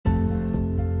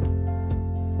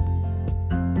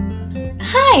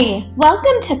Hi,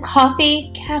 welcome to Coffee,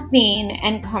 Caffeine,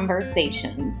 and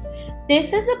Conversations.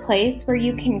 This is a place where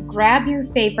you can grab your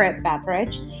favorite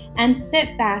beverage and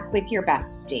sit back with your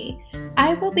bestie.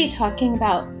 I will be talking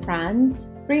about friends,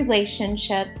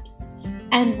 relationships,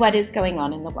 and what is going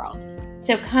on in the world.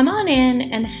 So come on in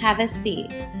and have a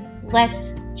seat.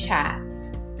 Let's chat.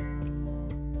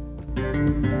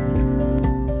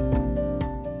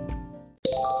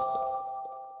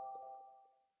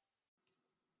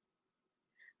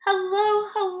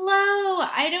 Hello.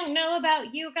 I don't know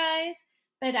about you guys,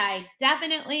 but I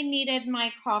definitely needed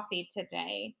my coffee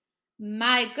today.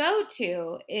 My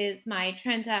go-to is my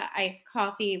Trenta iced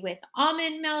coffee with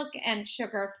almond milk and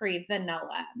sugar-free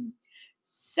vanilla.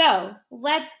 So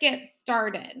let's get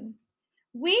started.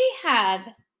 We have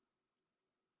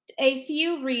a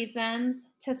few reasons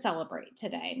to celebrate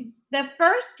today. The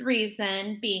first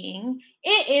reason being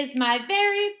it is my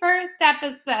very first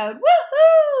episode.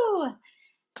 Woohoo!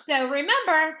 So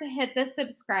remember to hit the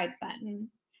subscribe button.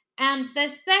 And the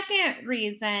second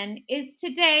reason is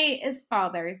today is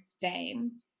Father's Day.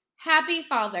 Happy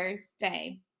Father's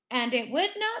Day. And it would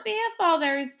not be a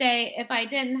Father's Day if I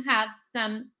didn't have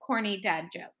some corny dad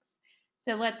jokes.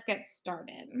 So let's get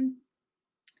started.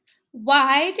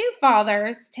 Why do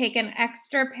fathers take an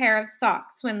extra pair of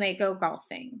socks when they go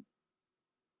golfing?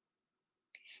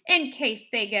 In case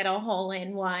they get a hole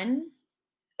in one.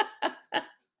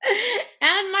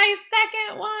 And my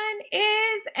second one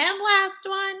is, and last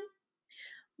one,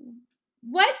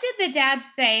 what did the dad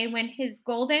say when his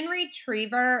golden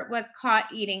retriever was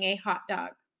caught eating a hot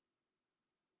dog?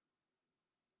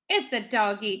 It's a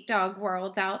dog eat dog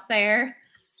world out there.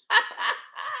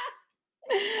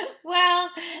 Well,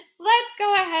 let's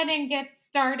go ahead and get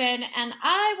started. And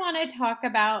I want to talk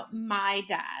about my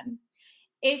dad.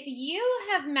 If you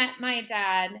have met my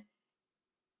dad,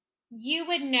 you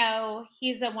would know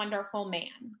he's a wonderful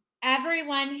man.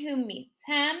 Everyone who meets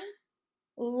him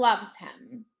loves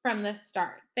him from the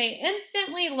start. They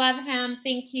instantly love him,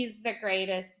 think he's the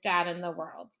greatest dad in the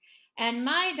world. And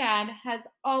my dad has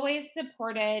always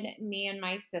supported me and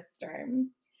my sister.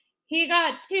 He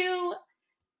got two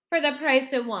for the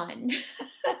price of one.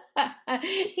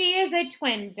 He is a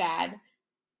twin dad.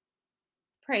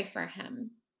 Pray for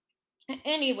him.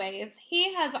 Anyways,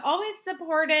 he has always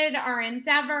supported our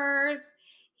endeavors.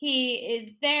 He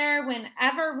is there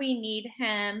whenever we need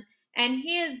him, and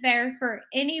he is there for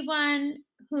anyone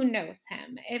who knows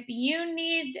him. If you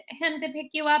need him to pick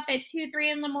you up at 2,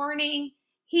 3 in the morning,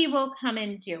 he will come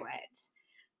and do it.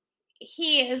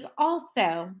 He is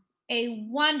also a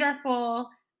wonderful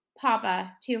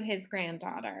papa to his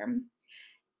granddaughter.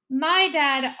 My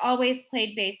dad always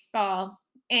played baseball,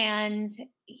 and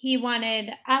he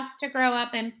wanted us to grow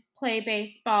up and play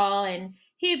baseball, and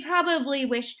he probably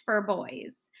wished for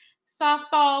boys.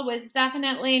 Softball was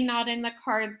definitely not in the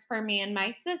cards for me and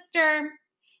my sister.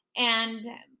 And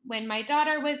when my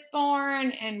daughter was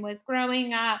born and was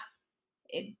growing up,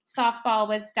 softball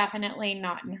was definitely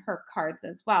not in her cards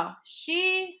as well.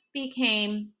 She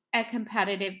became a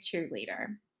competitive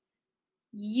cheerleader.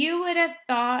 You would have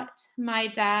thought my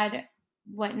dad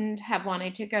wouldn't have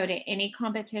wanted to go to any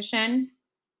competition,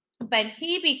 but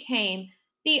he became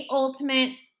the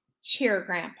ultimate cheer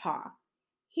grandpa.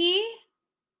 He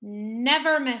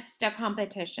never missed a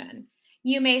competition.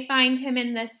 You may find him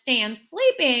in the stands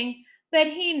sleeping, but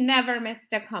he never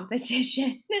missed a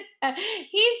competition.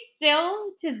 He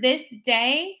still, to this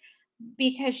day,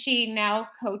 because she now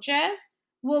coaches,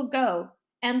 will go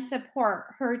and support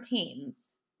her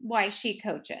teams while she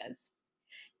coaches.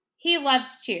 He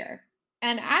loves cheer.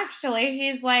 And actually,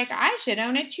 he's like, I should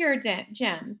own a cheer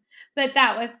gym. But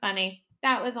that was funny.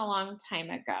 That was a long time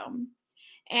ago.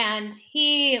 And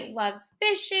he loves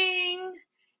fishing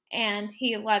and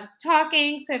he loves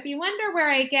talking. So if you wonder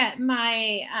where I get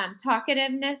my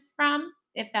talkativeness from,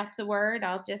 if that's a word,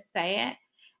 I'll just say it.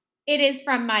 It is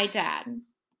from my dad.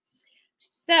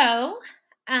 So,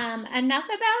 enough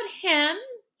about him.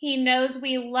 He knows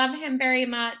we love him very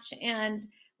much and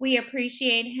we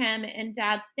appreciate him. And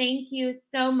Dad, thank you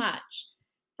so much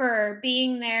for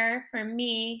being there for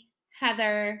me,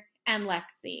 Heather, and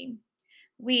Lexi.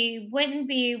 We wouldn't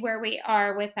be where we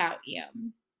are without you.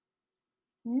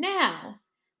 Now,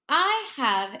 I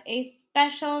have a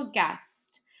special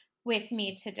guest with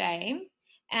me today,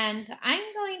 and I'm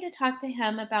going to talk to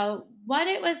him about what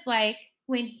it was like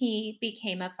when he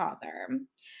became a father.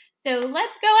 So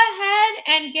let's go ahead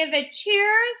and give a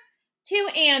cheers to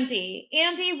Andy.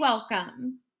 Andy,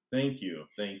 welcome. Thank you.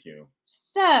 Thank you.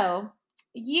 So,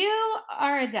 you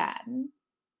are a dad.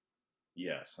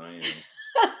 Yes, I am.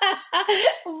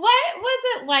 What was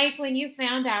it like when you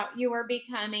found out you were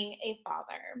becoming a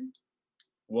father?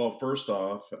 Well, first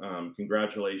off,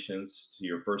 congratulations to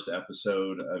your first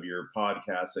episode of your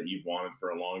podcast that you've wanted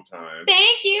for a long time.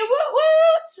 Thank you. Woot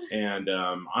woot. And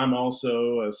I'm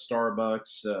also a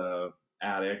Starbucks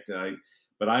addict.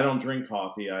 But I don't drink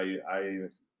coffee.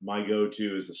 My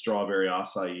go-to is a strawberry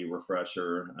acai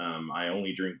refresher. I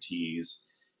only drink teas,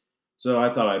 so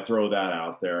I thought I'd throw that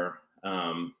out there.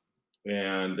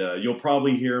 And you'll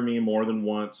probably hear me more than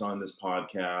once on this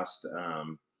podcast.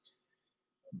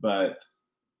 But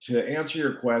to answer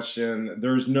your question,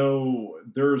 there's no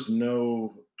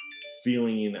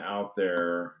feeling out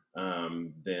there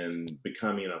than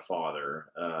becoming a father.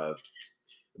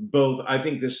 Both, I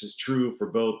think this is true for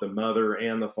both the mother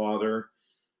and the father.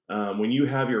 When you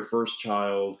have your first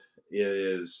child, it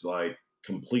is like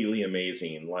completely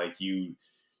amazing. Like you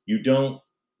don't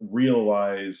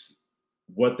realize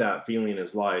what that feeling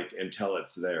is like until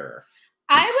it's there.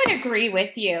 I would agree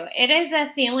with you. It is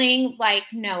a feeling like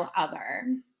no other.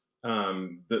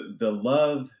 The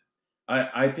love,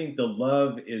 I think the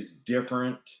love is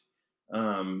different,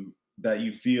 that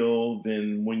you feel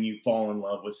than when you fall in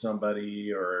love with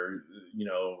somebody, or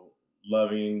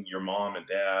loving your mom and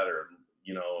dad, or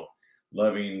you know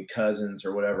loving cousins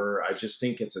or whatever. I just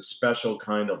think it's a special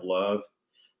kind of love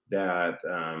that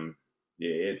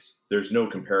it's there's no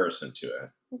comparison to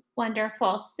it.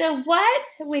 Wonderful. So, what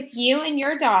with you and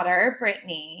your daughter,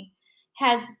 Brittany,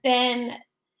 has been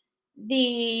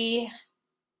the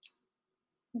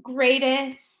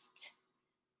greatest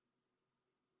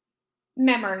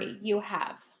memory you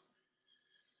have?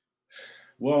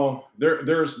 Well,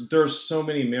 there's so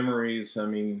many memories. I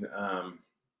mean,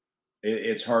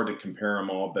 it's hard to compare them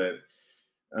all, but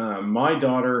my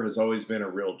daughter has always been a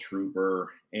real trooper,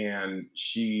 and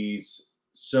she's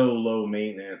so low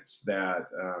maintenance that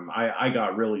I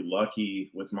got really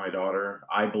lucky with my daughter,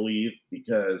 I believe,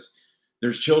 because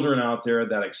there's children out there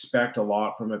that expect a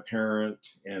lot from a parent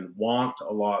and want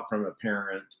a lot from a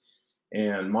parent.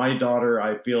 And my daughter,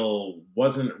 I feel,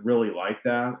 wasn't really like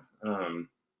that.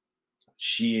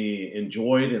 She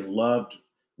enjoyed and loved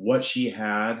what she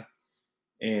had,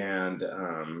 and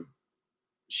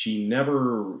she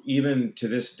never, even to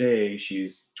this day,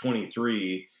 she's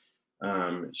 23.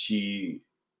 She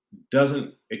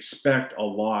doesn't expect a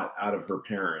lot out of her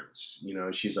parents.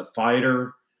 She's a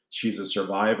fighter. She's a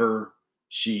survivor.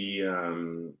 She's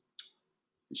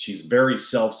very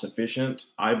self-sufficient,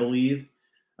 I believe.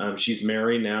 She's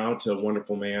married now to a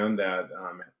wonderful man that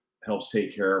helps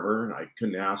take care of her. I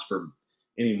couldn't ask for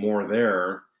any more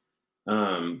there.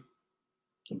 Um,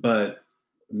 but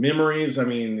memories, I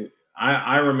mean,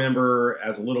 I remember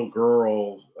as a little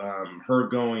girl, her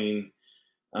going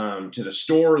to the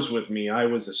stores with me. I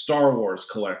was a Star Wars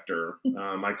collector.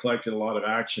 I collected a lot of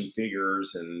action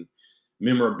figures and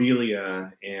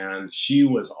memorabilia, and she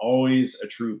was always a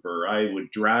trooper. I would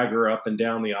drag her up and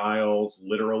down the aisles,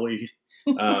 literally,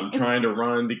 trying to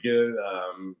run to get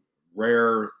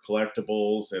rare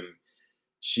collectibles, and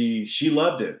she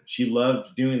loved it. She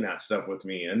loved doing that stuff with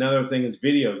me. Another thing is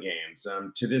video games.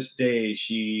 To this day,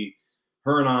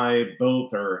 her and I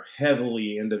both are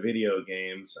heavily into video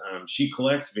games. She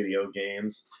collects video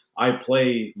games. I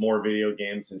play more video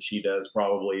games than she does,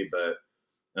 probably, but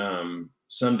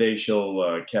someday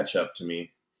she'll catch up to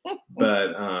me.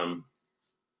 But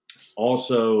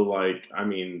also, like, I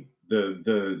mean,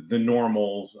 the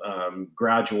normal her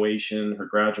graduation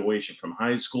from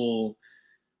high school,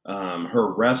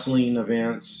 her wrestling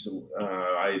events.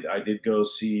 I did go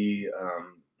see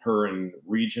her in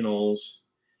regionals.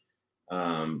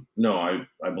 No,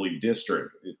 I believe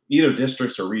either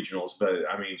districts or regionals, but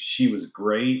I mean, she was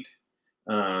great.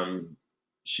 Um,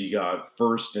 she got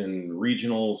first in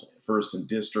regionals, first in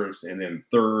districts, and then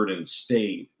third in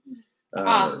state. It's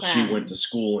She went awesome. to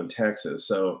school in Texas,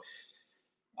 so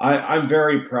I'm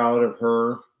very proud of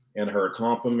her and her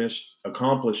accomplishments.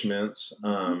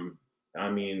 I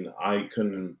mean, I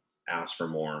couldn't ask for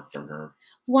more from her.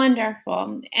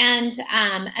 Wonderful. And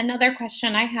another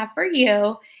question I have for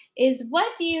you is,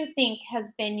 what do you think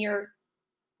has been your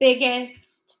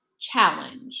biggest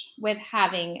challenge with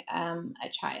having a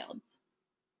child?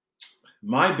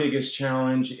 My biggest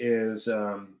challenge is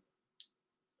her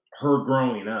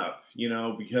growing up,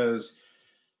 because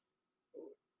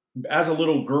as a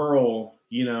little girl,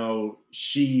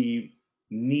 she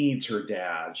needs her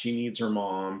dad, she needs her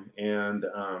mom, and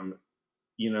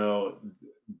you know,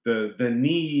 the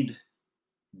need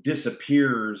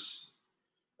disappears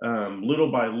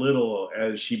little by little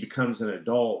as she becomes an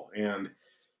adult, and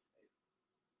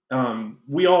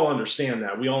we all understand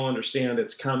that. We all understand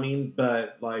it's coming,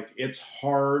 but like it's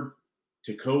hard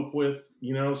to cope with,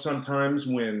 sometimes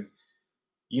when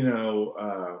you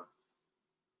know.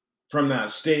 from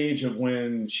that stage of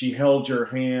when she held your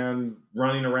hand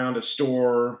running around a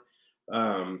store,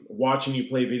 watching you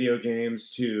play video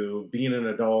games, to being an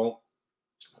adult.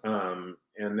 And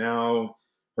now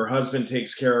her husband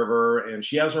takes care of her and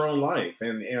she has her own life.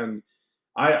 And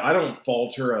I don't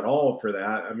fault her at all for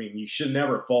that. I mean, you should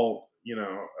never fault,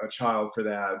 a child for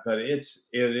that, but it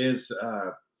is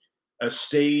a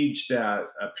stage that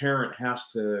a parent has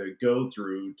to go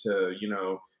through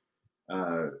to,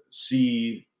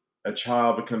 see a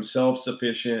child become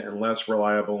self-sufficient and less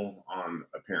reliable on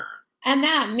a parent. And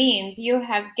that means you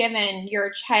have given your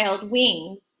child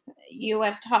wings. You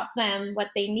have taught them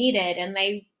what they needed, and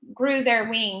they grew their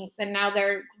wings, and now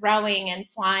they're growing and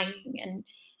flying and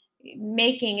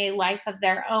making a life of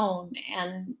their own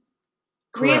and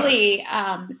Correct. really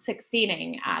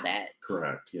succeeding at it.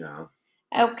 Correct. Yeah.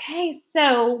 Okay,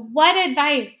 so what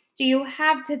advice do you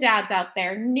have to dads out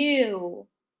there, new,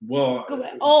 Well,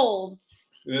 old?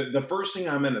 the first thing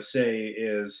I'm going to say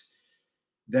is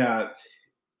that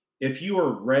if you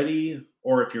are ready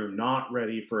or if you're not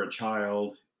ready for a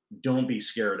child, don't be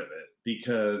scared of it,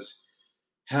 because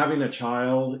having a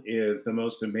child is the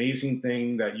most amazing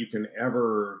thing that you can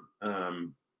ever,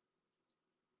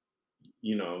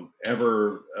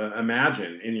 ever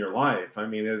imagine in your life. I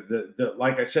mean,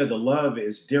 like I said, the love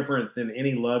is different than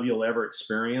any love you'll ever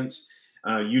experience.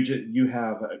 You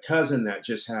have a cousin that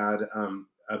just had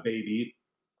a baby,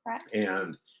 Correct.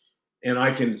 and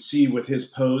I can see with his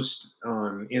post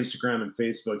on Instagram and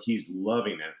Facebook, he's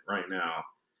loving it right now.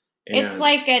 It's And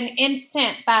like an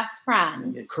instant best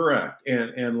friend. correct,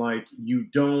 and like you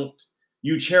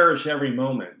cherish every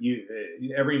moment.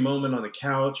 Every moment on the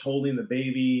couch holding the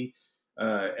baby,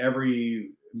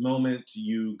 every moment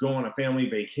you go on a family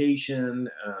vacation.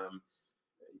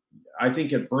 I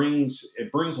think it brings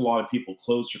a lot of people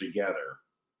closer together,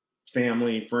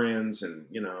 family, friends, and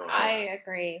I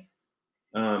agree.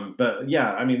 but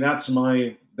yeah, I mean that's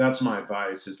my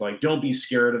advice is like don't be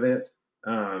scared of it,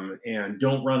 and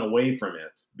don't run away from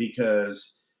it,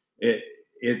 because it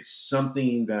it's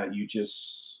something that you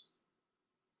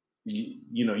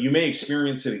may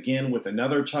experience it again with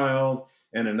another child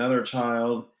and another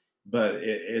child, but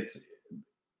it's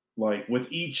like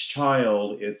with each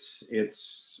child, it's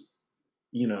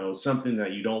something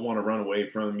that you don't want to run away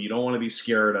from, you don't want to be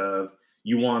scared of,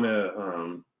 you want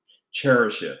to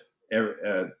cherish it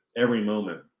every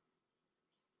moment.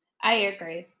 I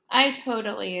agree. I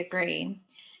totally agree.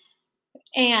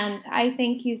 And I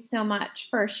thank you so much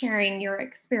for sharing your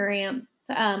experience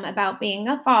about being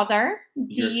a father. Do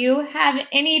You're you have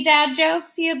any dad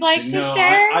jokes you'd like to No,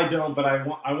 share? I don't, but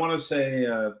I want to say,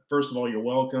 first of all, you're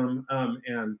welcome,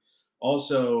 and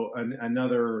also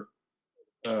another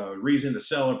reason to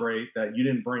celebrate that you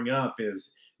didn't bring up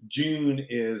is June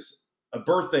is a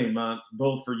birthday month,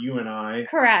 both for you and I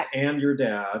Correct. and your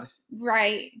dad.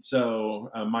 Right. So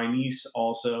my niece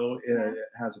also Yeah.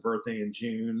 has a birthday in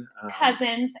June.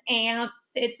 Cousins,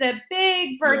 aunts. It's a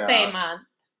big birthday Yeah, month.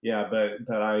 yeah, but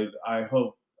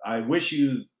I wish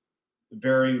you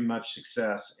very much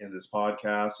success in this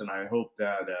podcast, and I hope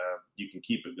that you can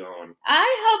keep it going.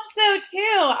 I hope so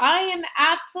too. I am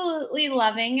absolutely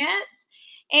loving it.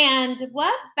 And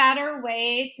what better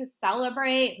way to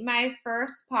celebrate my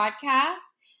first podcast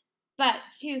but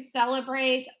to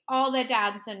celebrate all the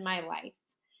dads in my life?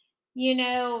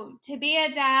 To be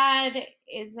a dad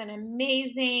is an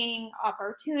amazing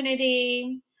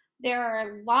opportunity. There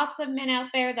are lots of men out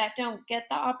there that don't get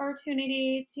the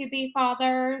opportunity to be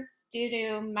fathers due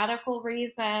to medical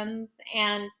reasons.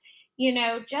 And,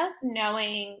 just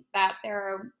knowing that there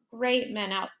are great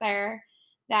men out there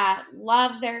that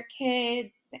love their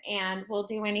kids and will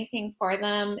do anything for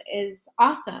them is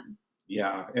awesome.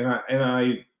 Yeah, and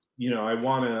I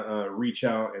want to reach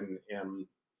out and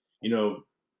you know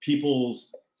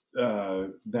people's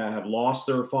that have lost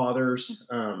their fathers.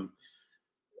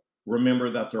 Remember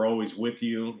that they're always with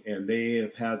you, and they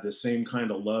have had the same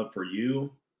kind of love for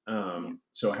you. Yeah,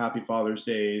 So happy Father's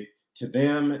Day to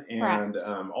them, and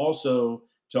correct. also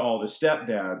to all the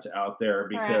stepdads out there,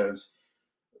 Correct. because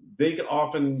they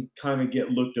often kind of get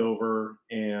looked over,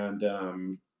 and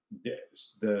the,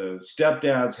 the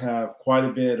stepdads have quite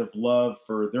a bit of love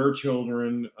for their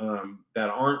children that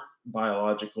aren't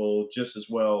biological, just as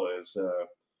well as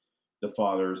the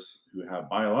fathers who have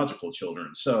biological children.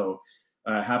 So,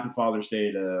 happy Father's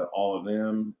Day to all of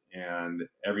them and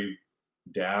every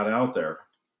dad out there.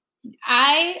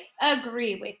 I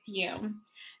agree with you.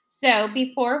 So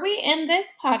before we end this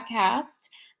podcast,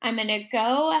 I'm going to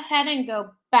go ahead and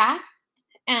go back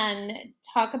and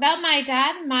talk about my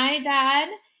dad. My dad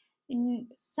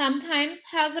sometimes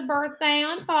has a birthday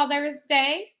on Father's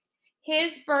Day.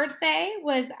 His birthday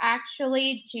was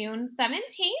actually June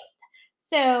 17th.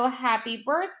 So happy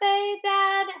birthday,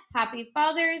 Dad. Happy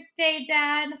Father's Day,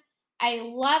 Dad. I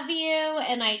love you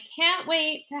and I can't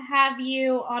wait to have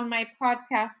you on my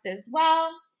podcast as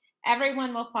well.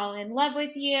 Everyone will fall in love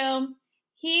with you.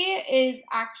 He is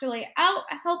actually out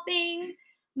helping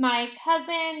my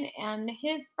cousin and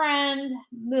his friend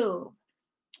move.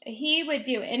 He would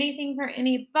do anything for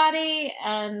anybody,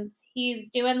 and he's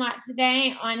doing that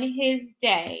today on his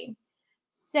day.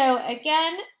 So,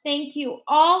 again, thank you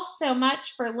all so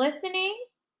much for listening.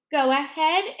 Go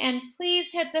ahead and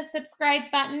please hit the subscribe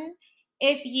button.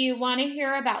 If you want to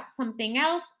hear about something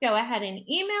else, go ahead and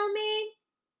email me.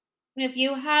 If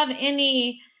you have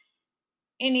any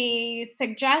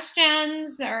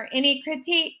suggestions or any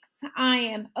critiques, I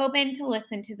am open to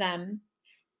listen to them.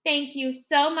 Thank you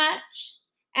so much.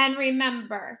 And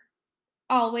remember,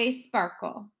 always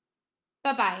sparkle.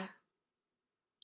 Bye bye.